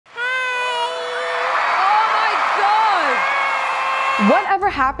Whatever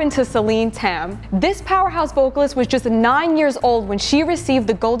happened to Celine Tam? This powerhouse vocalist was just 9 years old when she received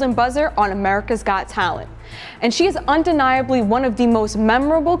the golden buzzer on America's Got Talent. And she is undeniably one of the most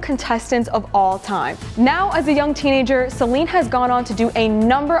memorable contestants of all time. Now, as a young teenager, Celine has gone on to do a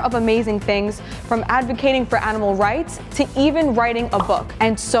number of amazing things, from advocating for animal rights to even writing a book,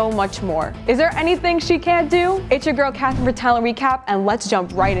 and so much more. Is there anything she can't do? It's your girl Catherine for Talent Recap, and let's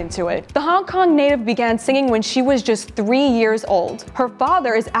jump right into it. The Hong Kong native began singing when she was just 3 years old. Her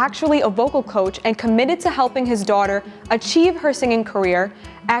father is actually a vocal coach and committed to helping his daughter achieve her singing career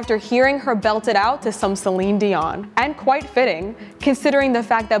after hearing her belt it out to some Celine Dion. And quite fitting, considering the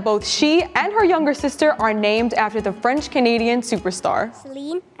fact that both she and her younger sister are named after the French-Canadian superstar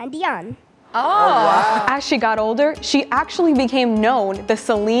Celine and Dion. Oh, wow. As she got older, she actually became known the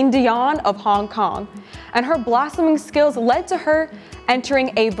Celine Dion of Hong Kong, and her blossoming skills led to her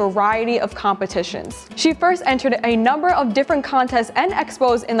entering a variety of competitions. She first entered a number of different contests and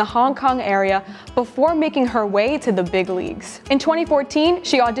expos in the Hong Kong area before making her way to the big leagues. In 2014,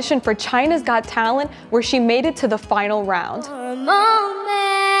 she auditioned for China's Got Talent, where she made it to the final round. A moment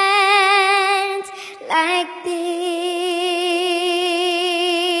like this.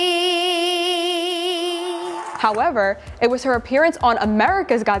 However, it was her appearance on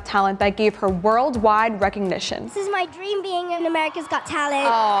America's Got Talent that gave her worldwide recognition. This is my dream, being in America's Got Talent.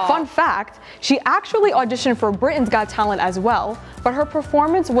 Aww. Fun fact, she actually auditioned for Britain's Got Talent as well, but her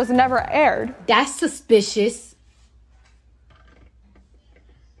performance was never aired. That's suspicious.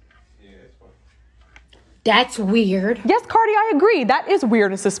 That's weird. Yes, Cardi, I agree. That is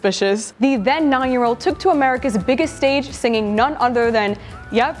weird and suspicious. The then 9-year-old took to America's biggest stage, singing none other than,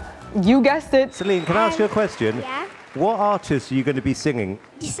 yep, you guessed it. Celine, can I ask you a question? Yeah? What artist are you going to be singing?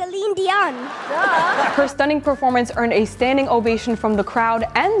 Celine Dion. Her stunning performance earned a standing ovation from the crowd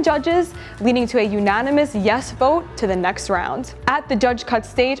and judges, leading to a unanimous yes vote to the next round. At the judge cut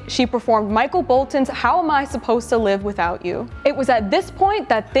stage, she performed Michael Bolton's How Am I Supposed to Live Without You? It was at this point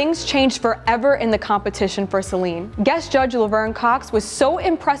that things changed forever in the competition for Celine. Guest judge Laverne Cox was so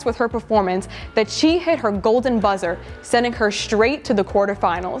impressed with her performance that she hit her golden buzzer, sending her straight to the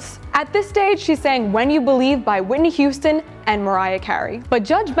quarterfinals. At this stage, she sang When You Believe by Whitney Houston and Mariah Carey. But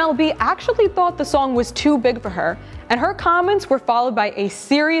Judge Mel B actually thought the song was too big for her, and her comments were followed by a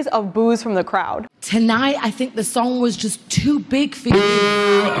series of boos from the crowd. Tonight, I think the song was just too big for you.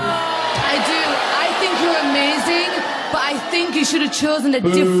 I do. I think you're amazing, but I think you should have chosen a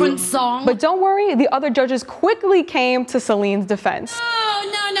different song. But don't worry, the other judges quickly came to Celine's defense.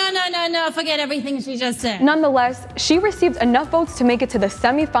 No, forget everything she just said. Nonetheless, she received enough votes to make it to the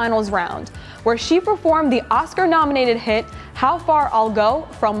semifinals round, where she performed the Oscar-nominated hit How Far I'll Go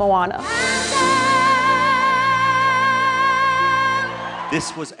from Moana.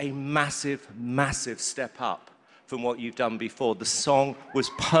 This was a massive, massive step up from what you've done before. The song was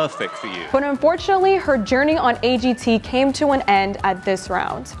perfect for you. But unfortunately, her journey on AGT came to an end at this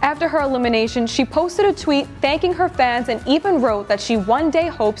round. After her elimination, she posted a tweet thanking her fans and even wrote that she one day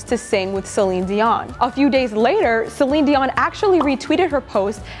hopes to sing with Celine Dion. A few days later, Celine Dion actually retweeted her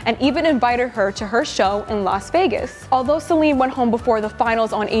post and even invited her to her show in Las Vegas. Although Celine went home before the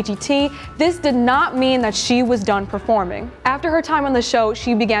finals on AGT, this did not mean that she was done performing. After her time on the show,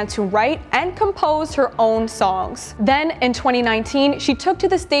 she began to write and compose her own songs. Then, in 2019, she took to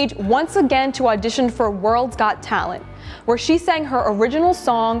the stage once again to audition for World's Got Talent, where she sang her original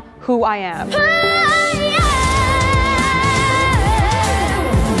song, Who I Am.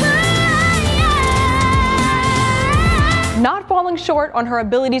 Not falling short on her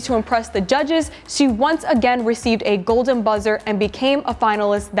ability to impress the judges, she once again received a golden buzzer and became a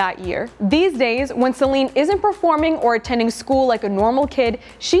finalist that year. These days, when Celine isn't performing or attending school like a normal kid,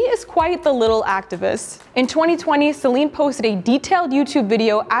 she is quite the little activist. In 2020, Celine posted a detailed YouTube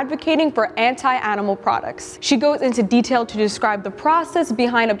video advocating for anti-animal products. She goes into detail to describe the process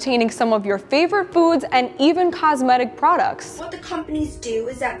behind obtaining some of your favorite foods and even cosmetic products. What the companies do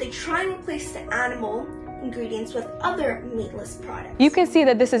is that they try and replace the animal ingredients with other meatless products. You can see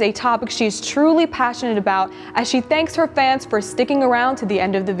that this is a topic she is truly passionate about, as she thanks her fans for sticking around to the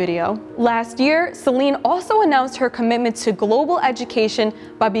end of the video. Last year, Celine also announced her commitment to global education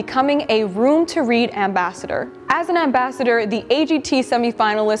by becoming a Room to Read ambassador. As an ambassador, the AGT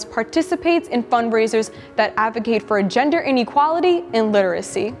semifinalist participates in fundraisers that advocate for gender inequality and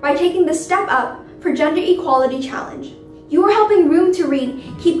literacy. By taking the Step Up for Gender Equality Challenge, you are helping Room to Read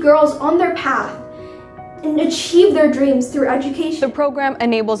keep girls on their path and achieve their dreams through education. The program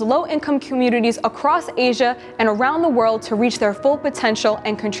enables low-income communities across Asia and around the world to reach their full potential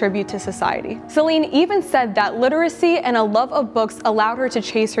and contribute to society. Celine even said that literacy and a love of books allowed her to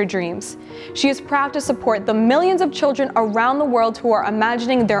chase her dreams. She is proud to support the millions of children around the world who are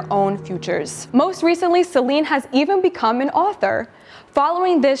imagining their own futures. Most recently, Celine has even become an author.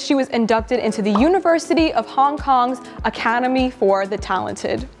 Following this, she was inducted into the University of Hong Kong's Academy for the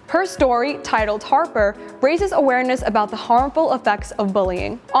Talented. Her story, titled Harper, raises awareness about the harmful effects of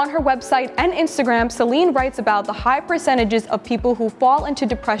bullying. On her website and Instagram, Celine writes about the high percentages of people who fall into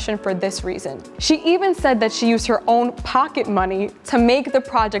depression for this reason. She even said that she used her own pocket money to make the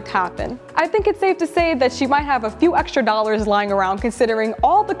project happen. I think it's safe to say that she might have a few extra dollars lying around considering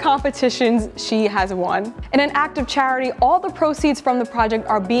all the competitions she has won. In an act of charity, all the proceeds from the project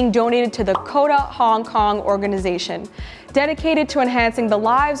are being donated to the Coda Hong Kong organization, dedicated to enhancing the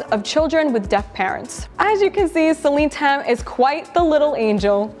lives of children with deaf parents. As you can see, Celine Tam is quite the little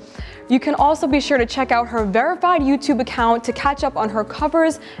angel. You can also be sure to check out her verified YouTube account to catch up on her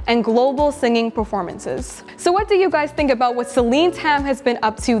covers and global singing performances. So what do you guys think about what Celine Tam has been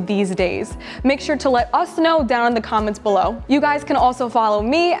up to these days? Make sure to let us know down in the comments below. You guys can also follow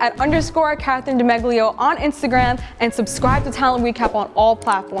me at _Catherine DeMeglio on Instagram and subscribe to Talent Recap on all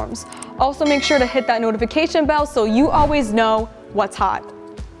platforms. Also make sure to hit that notification bell so you always know what's hot.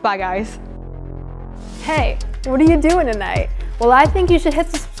 Bye guys. Hey, what are you doing tonight? Well, I think you should hit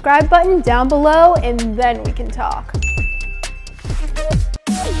the subscribe button down below and then we can talk.